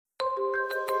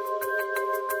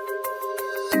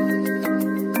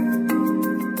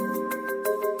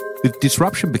With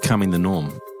disruption becoming the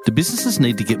norm, do businesses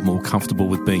need to get more comfortable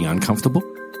with being uncomfortable?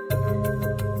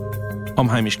 I'm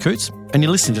Hamish Coots, and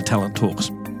you're listening to Talent Talks,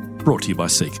 brought to you by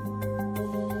Seek.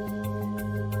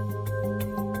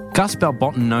 Gus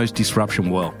Balbontin knows disruption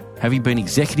well, having been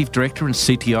Executive Director and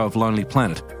CTO of Lonely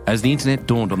Planet as the internet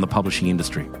dawned on the publishing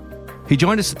industry. He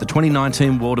joined us at the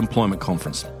 2019 World Employment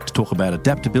Conference to talk about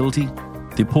adaptability,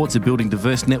 the importance of building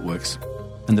diverse networks,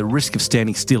 and the risk of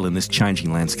standing still in this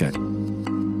changing landscape.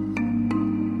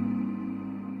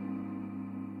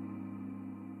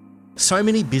 So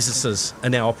many businesses are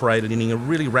now operating in a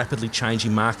really rapidly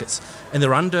changing markets, and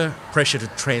they're under pressure to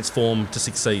transform to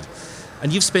succeed.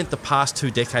 And you've spent the past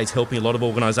 2 decades helping a lot of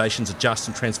organisations adjust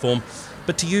and transform.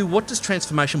 But to you, what does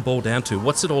transformation boil down to?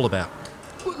 What's it all about?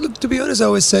 Well, look, to be honest, I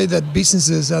always say that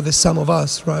businesses are the sum of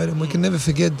us, right? And we can never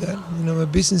forget that. A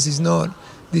business is not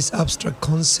this abstract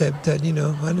concept that,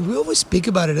 and we always speak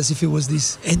about it as if it was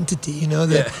this entity,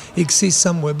 that exists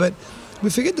somewhere. But we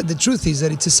forget that the truth is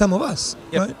that it's a sum of us,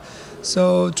 right?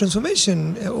 So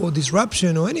transformation or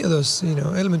disruption or any of those,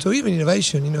 elements, or even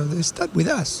innovation, they start with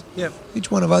us. Yep.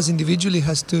 Each one of us individually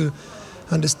has to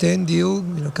understand, deal,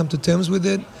 come to terms with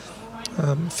it,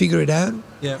 figure it out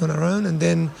on our own, and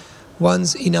then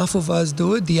once enough of us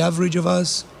do it, the average of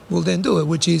us will then do it,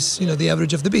 which is, the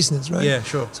average of the business, right? Yeah,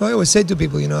 sure. So I always say to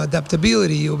people,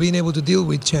 adaptability or being able to deal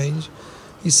with change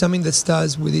is something that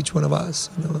starts with each one of us.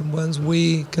 And once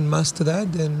we can master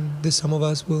that, then the sum of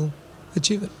us will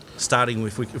achieve it. Starting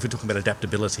with, if we're talking about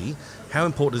adaptability, how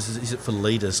important is it for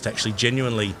leaders to actually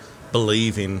genuinely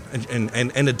believe in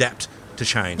and adapt to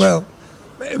change? Well,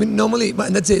 normally,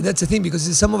 and that's it. That's the thing,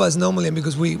 because some of us normally, and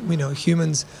because we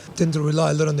humans tend to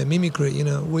rely a lot on the mimicry.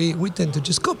 We tend to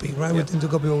just copy, right? We tend to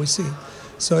copy what we see.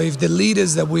 So if the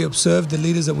leaders that we observe, the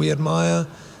leaders that we admire,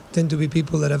 tend to be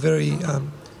people that are very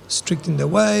strict in their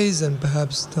ways and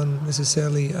perhaps don't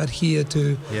necessarily adhere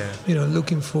to,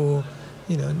 looking for,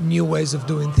 new ways of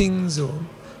doing things, or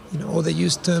they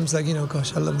use terms like,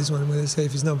 gosh, I love this one where they say,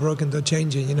 if it's not broken, don't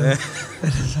change it, And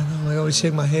I always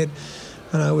shake my head,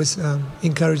 and I always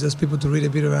encourage those people to read a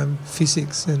bit around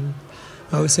physics. And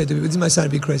I always say to people, this might sound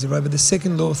a bit crazy, right? But the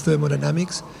second law of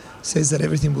thermodynamics says that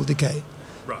everything will decay.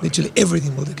 Right. Literally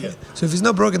everything will decay. Yeah. So if it's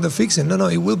not broken, don't fix it. No,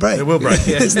 it will break. It will break,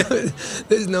 yeah.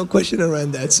 There's no question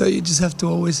around that. So you just have to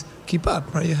always keep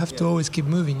up, right? You have to always keep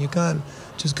moving. You can't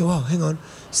just go, hang on,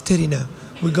 steady now.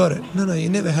 We got it. No, you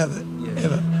never have it,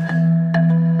 ever.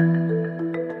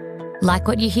 Like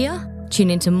what you hear?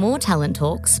 Tune into more Talent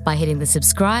Talks by hitting the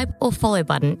subscribe or follow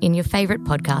button in your favourite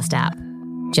podcast app.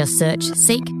 Just search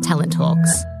Seek Talent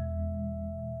Talks.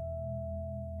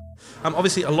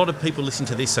 Obviously, a lot of people listening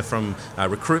to this are from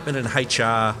recruitment and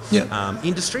HR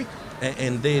industry,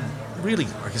 and they're really,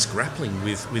 grappling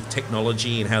with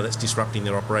technology and how that's disrupting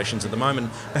their operations at the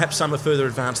moment. Perhaps some are further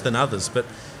advanced than others, but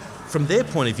from their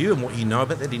point of view and what you know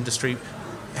about that industry,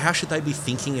 how should they be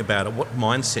thinking about it? What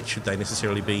mindset should they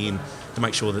necessarily be in to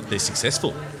make sure that they're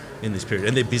successful in this period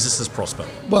and their businesses prosper?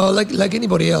 Well, like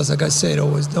anybody else, like I said,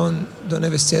 always don't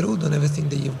ever settle. Don't ever think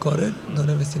that you've got it. Don't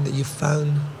ever think that you've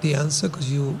found the answer, because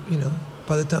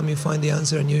by the time you find the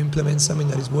answer and you implement something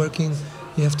that is working,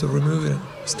 you have to remove it and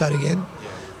start again.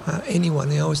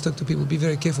 I always talk to people, be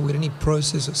very careful with any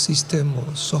process or system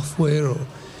or software or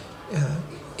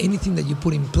anything that you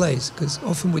put in place, because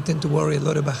often we tend to worry a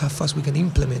lot about how fast we can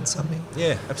implement something.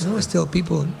 Yeah, absolutely. I always tell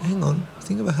people, hang on,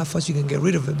 think about how fast you can get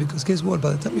rid of it, because guess what?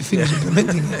 By the time you finish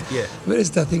implementing it, you better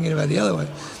start thinking about the other way.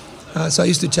 So I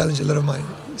used to challenge a lot of my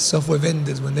software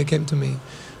vendors when they came to me,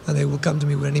 and they would come to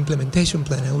me with an implementation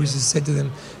plan. I always just said to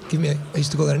them, I used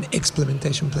to call that an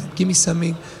explementation plan. Give me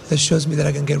something that shows me that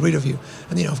I can get rid of you.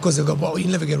 And of course they'll go, well,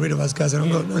 you'll never get rid of us guys. And I'm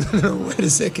going, no, wait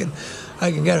a second.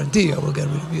 I can guarantee you I will get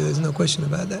rid of you. There's no question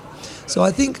about that. So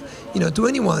I think, to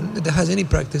anyone that has any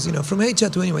practice, from HR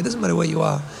to anyone, it doesn't matter where you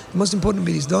are. The most important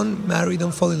bit is don't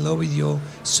fall in love with your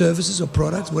services or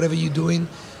products, whatever you're doing.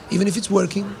 Even if it's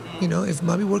working, if it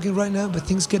might be working right now, but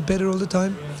things get better all the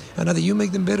time, and either you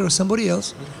make them better or somebody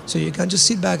else. So you can't just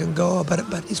sit back and go, but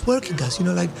it's working, guys.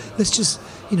 Let's just,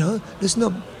 let's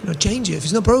not change it. If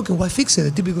it's not broken, why fix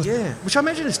it? Which I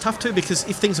imagine is tough too, because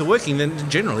if things are working, then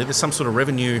generally there's some sort of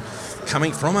revenue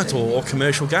coming from it or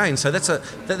commercial gain. So that's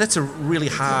a really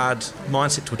hard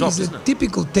mindset to adopt, isn't it? There's a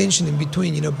typical tension in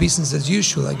between, business as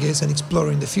usual, I guess, and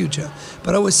exploring the future.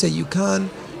 But I always say you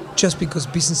can't, just because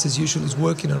business as usual is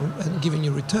working and giving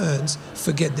you returns,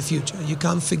 forget the future. You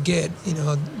can't forget,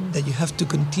 that you have to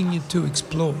continue to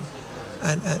explore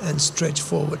and stretch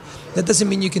forward. That doesn't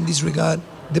mean you can disregard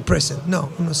the present. No,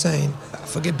 I'm not saying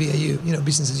forget BAU,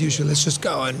 business as usual. Let's just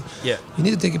go and you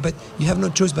need to take it, but you have no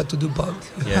choice but to do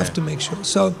both. You have to make sure.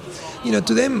 So,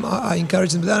 to them, I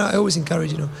encourage them. I always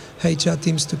encourage, HR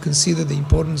teams to consider the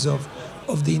importance of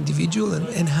the individual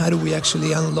and how do we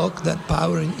actually unlock that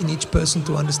power in each person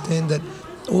to understand that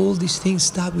all these things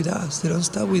start with us. They don't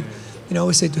start with. I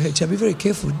always say to HR, be very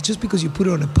careful. Just because you put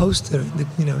it on a poster,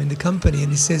 in the company,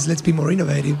 and it says, "Let's be more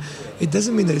innovative," it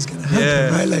doesn't mean that it's going to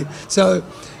happen, right? So,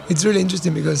 it's really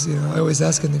interesting because I always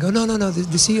ask, and they go, "No.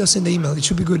 The CEO sent the email. It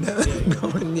should be good now."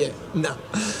 No.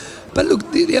 But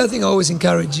look, the other thing I always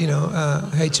encourage,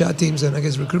 HR teams and I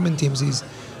guess recruitment teams is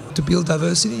to build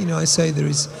diversity. I say there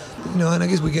is, and I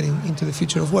guess we're getting into the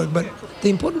future of work, but the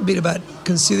important bit about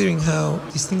considering how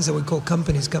these things that we call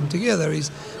companies come together is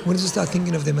we need to start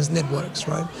thinking of them as networks,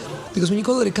 right? Because when you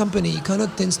call it a company, you kind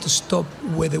of tends to stop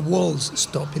where the walls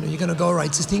stop. You're going to go, all right,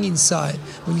 it's this thing inside.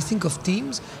 When you think of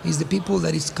teams, it's the people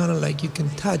that it's kind of like you can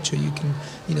touch or you can,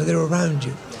 they're around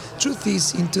you. Truth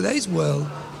is, in today's world,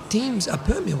 teams are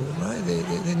permeable, right?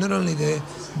 They're not only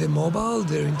they're mobile,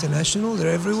 they're international,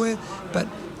 they're everywhere, but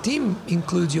team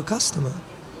includes your customer.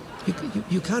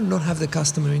 You can't not have the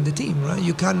customer in the team, right?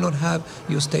 You cannot have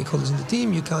your stakeholders in the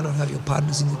team. You cannot have your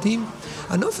partners in the team.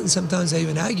 And often, sometimes I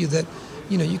even argue that,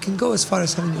 you can go as far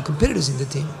as having your competitors in the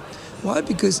team. Why?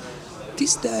 Because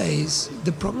these days,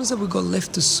 the problems that we've got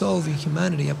left to solve in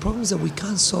humanity are problems that we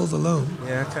can't solve alone.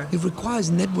 Yeah, okay. It requires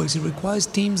networks. It requires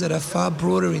teams that are far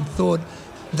broader in thought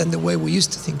than the way we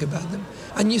used to think about them.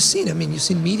 And you've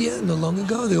seen media not long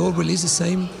ago, they all released the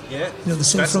same, the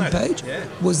same front page. Yeah.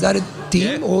 Was that a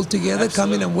team all together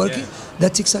coming and working? Yeah.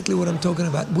 That's exactly what I'm talking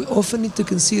about. We often need to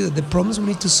consider the problems we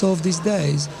need to solve these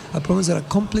days are problems that are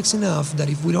complex enough that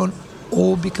if we don't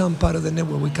all become part of the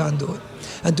network, we can't do it.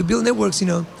 And to build networks,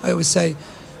 I always say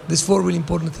there's 4 really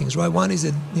important things, right? One is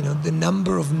that, the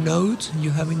number of nodes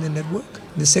you have in the network.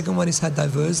 The second one is how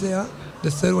diverse they are.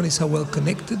 The third one is how well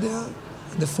connected they are.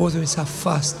 And the fourth one is how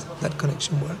fast that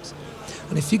connection works.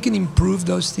 And if you can improve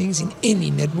those things in any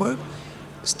network,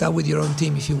 start with your own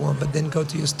team if you want, but then go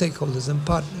to your stakeholders and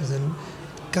partners and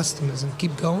customers and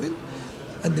keep going.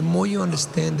 And the more you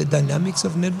understand the dynamics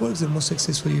of networks, the more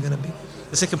successful you're going to be.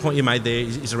 The second point you made there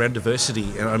is around diversity,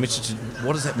 and I'm interested,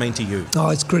 what does that mean to you? Oh,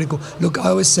 it's critical. Look, I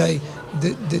always say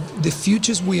the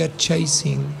futures we are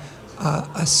chasing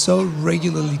are so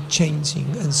regularly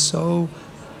changing and so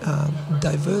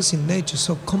diverse in nature,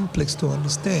 so complex to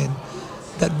understand,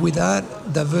 that without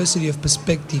diversity of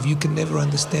perspective, you can never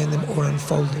understand them or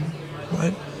unfold them,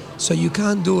 right? So you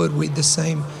can't do it with the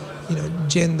same,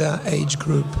 gender, age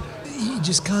group. You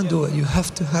just can't do it. You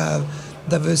have to have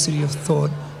diversity of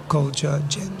thought, culture,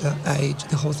 gender, age,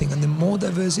 the whole thing. And the more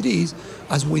diverse it is,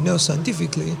 as we know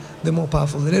scientifically, the more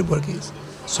powerful the network is.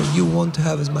 So you want to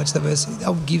have as much diversity.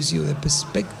 That gives you the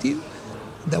perspective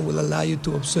that will allow you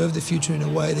to observe the future in a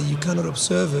way that you cannot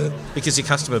observe it. Because your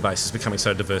customer base is becoming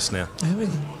so diverse now.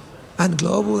 Everything. And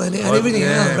global and everything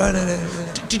else,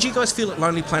 right? Did you guys feel at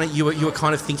Lonely Planet you were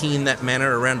kind of thinking in that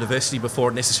manner around diversity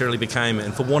before it necessarily became,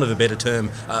 and for want of a better term,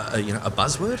 a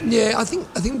buzzword? Yeah, I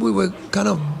think we were kind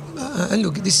of, and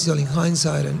look, this is all in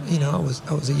hindsight, and I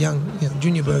was a young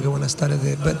junior burger when I started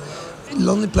there, but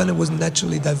Lonely Planet was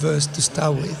naturally diverse to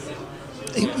start with,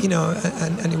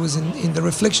 and it was in the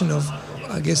reflection of,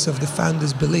 I guess, of the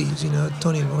founders' beliefs.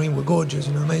 Tony and Maureen were gorgeous,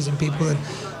 amazing people,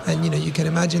 and you can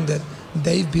imagine that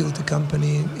they've built a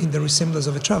company in the resemblance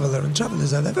of a traveler, and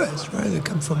travelers are diverse, right? They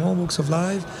come from all walks of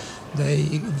life.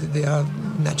 They are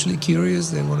naturally curious.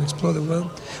 They want to explore the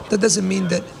world. That doesn't mean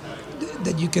that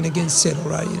you can again settle,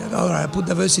 right? All right, I put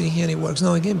diversity here and it works.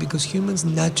 No, again, because humans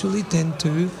naturally tend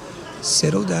to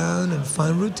settle down and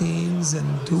find routines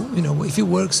and do, if it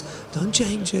works, don't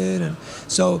change it. And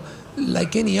so,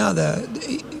 like any other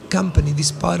company,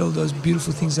 despite all those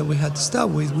beautiful things that we had to start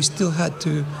with, we still had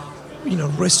to,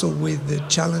 wrestle with the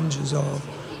challenges of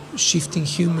shifting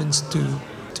humans to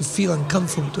feel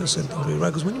uncomfortable to a certain degree,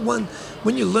 right? Because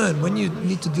when you learn, when you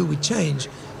need to deal with change,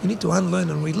 you need to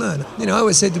unlearn and relearn. I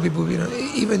always say to people,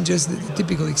 even just the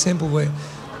typical example where,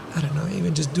 I don't know,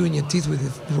 even just doing your teeth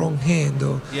with the wrong hand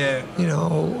or,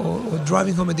 or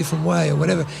driving home a different way or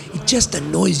whatever, it just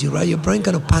annoys you, right? Your brain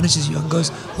kind of punishes you and goes,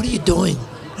 what are you doing?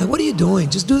 Like, what are you doing?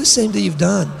 Just do the same that you've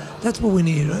done. That's what we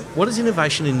need, right? What does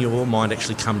innovation in your mind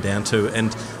actually come down to?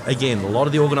 And again, a lot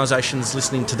of the organisations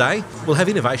listening today will have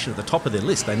innovation at the top of their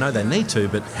list. They know they need to,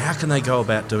 but how can they go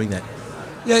about doing that?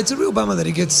 Yeah, it's a real bummer that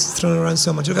it gets thrown around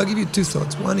so much. Look, I'll give you 2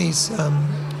 thoughts. One is,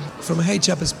 from a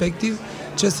HR perspective,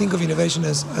 just think of innovation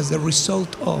as the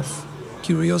result of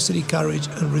curiosity, courage,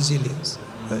 and resilience,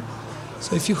 right?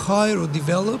 So if you hire or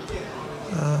develop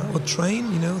or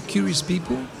train, curious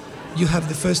people, you have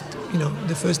the first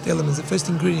elements, the first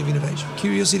ingredient of innovation.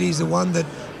 Curiosity is the one that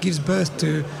gives birth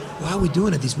to why are we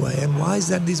doing it this way, and why is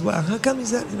that this way, and how come is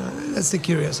that? That's the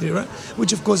curiosity, right?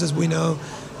 Which, of course, as we know,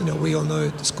 we all know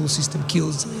the school system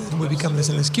kills, and we become less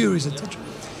and less curious, etc.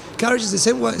 Courage is the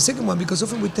second one, because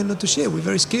often we tend not to share. We're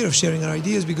very scared of sharing our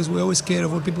ideas because we're always scared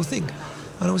of what people think.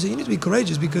 And I would say you need to be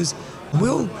courageous, because we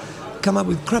all come up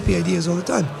with crappy ideas all the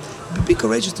time. But be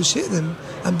courageous to share them,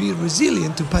 and be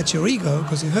resilient to patch your ego,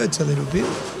 because it hurts a little bit,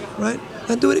 right?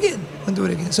 And do it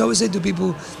again, So I always say to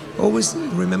people, always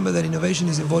remember that innovation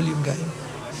is a volume game.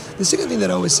 The second thing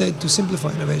that I always say to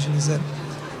simplify innovation is that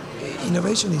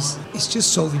innovation is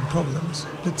just solving problems.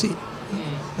 That's it.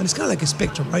 And it's kind of like a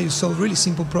spectrum, right? You solve really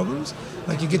simple problems,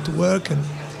 like you get to work and,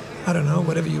 I don't know,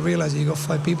 whatever, you realize that you got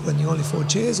 5 people and you only 4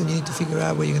 chairs, and you need to figure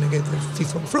out where you're going to get the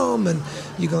 5th one from, and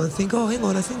you go and think, oh, hang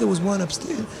on, I think there was one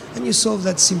upstairs, and you solve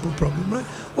that simple problem, right?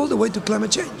 All the way to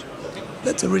climate change.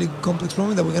 That's a really complex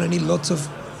problem that we're going to need lots of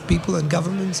people and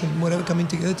governments and whatever coming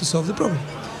together to solve the problem.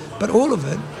 But all of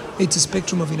it, it's a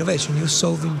spectrum of innovation. You're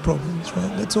solving problems,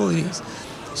 right? That's all it is.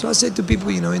 So I say to people,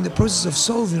 in the process of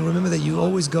solving, remember that you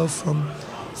always go from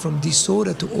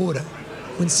disorder to order.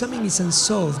 When something is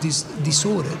unsolved, it's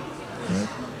disordered, right?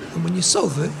 And when you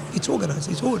solve it, it's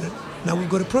organized, it's ordered. Now we've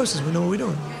got a process, we know what we're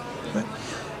doing, right?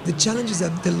 The challenge is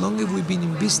that the longer we've been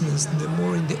in business, the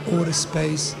more in the order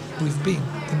space we've been,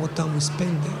 the more time we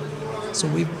spend there. So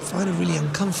we find it really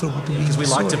uncomfortable to be because we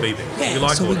like to be there. Yeah,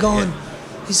 so we're going,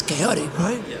 it's chaotic,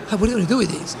 right? Hey, what are you going to do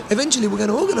with this? Eventually we're going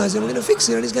to organize it, and we're going to fix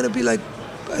it, and it's going to be like,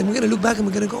 and we're going to look back and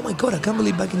we're going to go, oh my God, I can't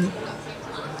believe back in the...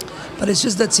 But it's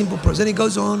just that simple process. And it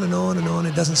goes on and on and on.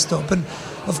 It doesn't stop. And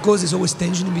of course, there's always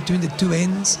tension in between the two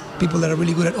ends. People that are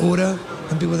really good at order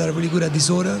and people that are really good at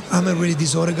disorder. I'm a really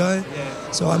disorder guy.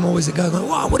 So I'm always the guy going,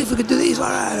 wow, what if we could do this?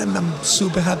 And I'm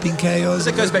super happy in chaos.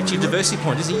 That goes back to your diversity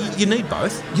point, isn't it? You need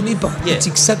both. You need both. Yeah. It's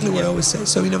exactly what I always say.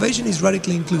 So innovation is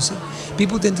radically inclusive.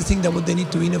 People tend to think that what they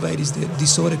need to innovate is the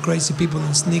disorder, crazy people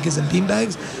in sneakers and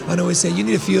beanbags. And I always say, you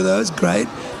need a few of those, great.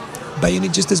 But you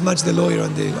need just as much the lawyer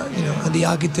and the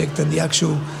architect and the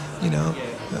actual,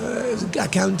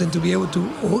 accountant to be able to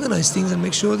organize things and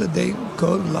make sure that they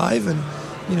go live and,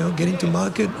 get into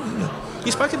market.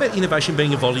 You spoke about innovation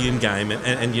being a volume game,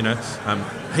 and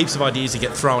heaps of ideas that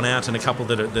get thrown out and a couple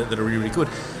that are really good.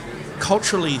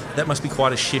 Culturally, that must be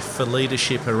quite a shift for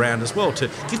leadership around as well, to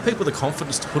give people the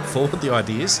confidence to put forward the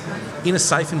ideas in a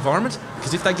safe environment.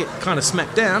 Because if they get kind of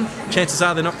smacked down, chances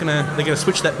are they're going to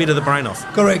switch that bit of the brain off.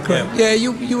 Correct. Yeah,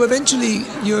 you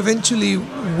eventually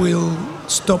will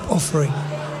stop offering.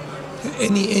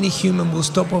 Any human will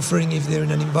stop offering if they're in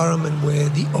an environment where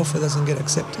the offer doesn't get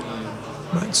accepted.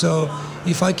 Right. So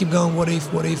if I keep going, what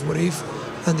if,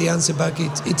 and the answer back,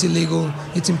 it's illegal,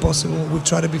 it's impossible, we've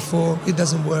tried it before, it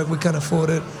doesn't work, we can't afford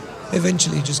it,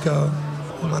 eventually you just go,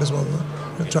 I might as well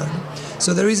try it.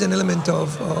 So there is an element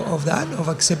of that, of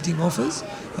accepting offers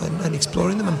and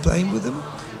exploring them and playing with them,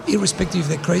 irrespective if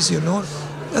they're crazy or not.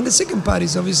 And the second part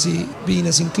is obviously being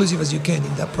as inclusive as you can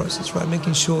in that process, right?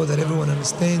 Making sure that everyone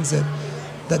understands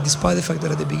that despite the fact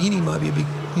that at the beginning it might be a bit,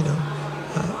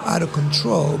 out of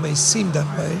control, may seem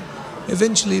that way,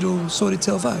 eventually it'll sort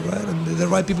itself out, right? And the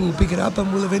right people will pick it up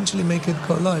and will eventually make it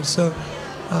go live. So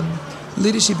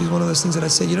leadership is one of those things that I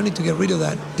say you don't need to get rid of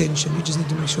that tension, you just need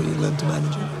to make sure you learn to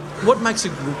manage it. What makes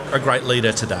a great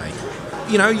leader today?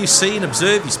 You see and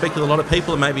observe, you speak with a lot of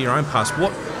people and maybe your own past.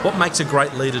 What makes a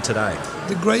great leader today?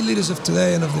 The great leaders of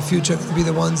today and of the future are going to be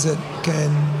the ones that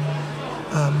can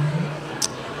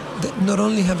that not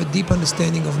only have a deep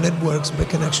understanding of networks but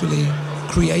can actually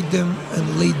create them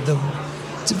and lead them.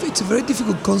 It's a very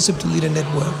difficult concept to lead a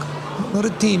network, not a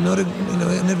team, not a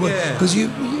network, because you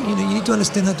need to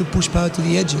understand how to push power to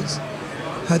the edges,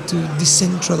 how to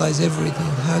decentralize everything,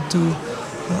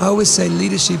 I always say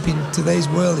leadership in today's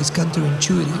world is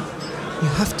counterintuitive. You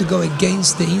have to go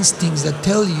against the instincts that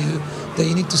tell you that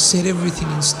you need to set everything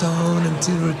in stone and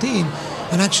to routine,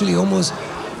 and actually almost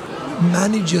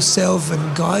manage yourself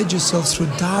and guide yourself through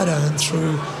data and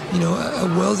through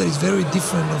a world that is very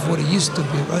different of what it used to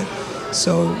be, right?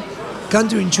 So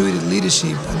counterintuitive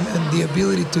leadership and the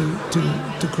ability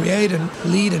to create and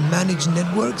lead and manage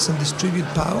networks and distribute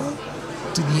power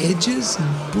to the edges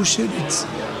and push it,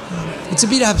 it's a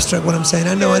bit abstract what I'm saying,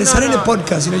 I know, and it's not in a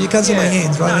podcast, you can't see my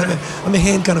hands, right? No. I'm a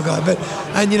hand kind of guy,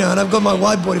 and I've got my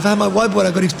whiteboard. If I have my whiteboard,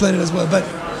 I've got to explain it as well, But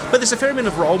there's a fair amount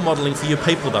of role modelling for your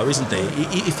people, though, isn't there?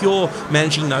 If you're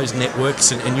managing those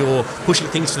networks and you're pushing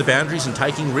things to the boundaries and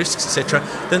taking risks, etc.,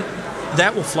 then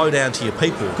that will flow down to your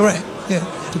people. Correct, yeah.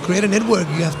 To create a network,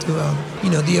 you have to,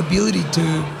 the ability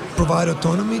to provide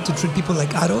autonomy, to treat people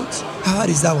like adults. How hard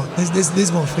is that one?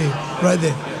 There's one for you, right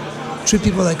there. treat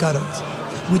people like adults.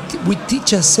 We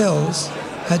teach ourselves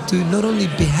how to not only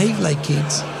behave like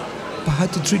kids, but how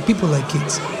to treat people like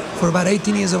kids for about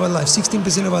 18 years of our life,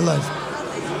 16% of our life.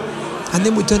 And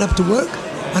then we turn up to work,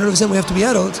 and all of a sudden we have to be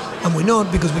adults, and we're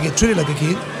not because we get treated like a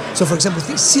kid. So for example,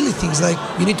 silly things like,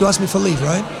 you need to ask me for leave,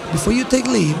 right? Before you take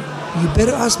leave, you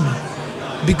better ask me,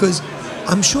 because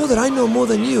I'm sure that I know more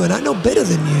than you, and I know better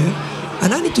than you,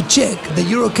 and I need to check that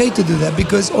you're okay to do that,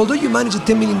 because although you manage a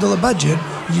 $10 million budget,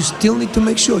 you still need to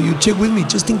make sure you check with me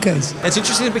just in case. It's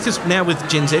interesting because now with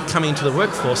Gen Z coming into the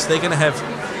workforce, they're going to have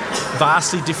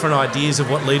vastly different ideas of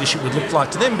what leadership would look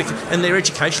like to them, and their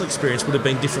educational experience would have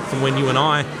been different from when you and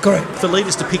I. Correct. For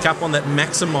leaders to pick up on that,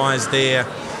 maximise their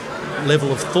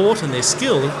level of thought and their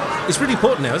skill is really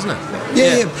important now, isn't it?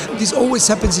 Yeah. This always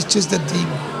happens. It's just that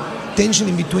the tension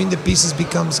in between the pieces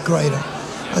becomes greater,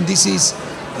 and this is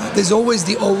there's always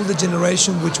the older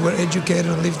generation which were educated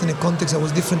and lived in a context that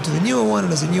was different to the newer one,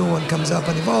 and as the newer one comes up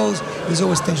and evolves, there's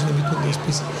always tension in between those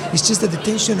pieces. It's just that the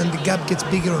tension and the gap gets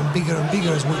bigger and bigger and bigger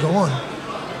as we go on,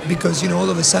 because all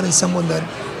of a sudden someone that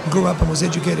grew up and was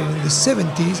educated in the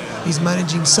 70s is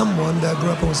managing someone that grew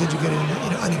up and was educated in,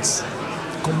 and it's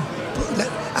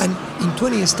and in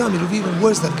 20 years' time it'll be even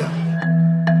worse, that gap.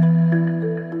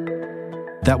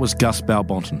 That was Gus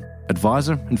Balbontin,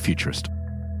 advisor and futurist.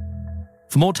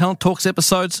 For more Talent Talks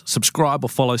episodes, subscribe or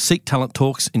follow Seek Talent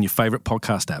Talks in your favourite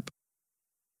podcast app.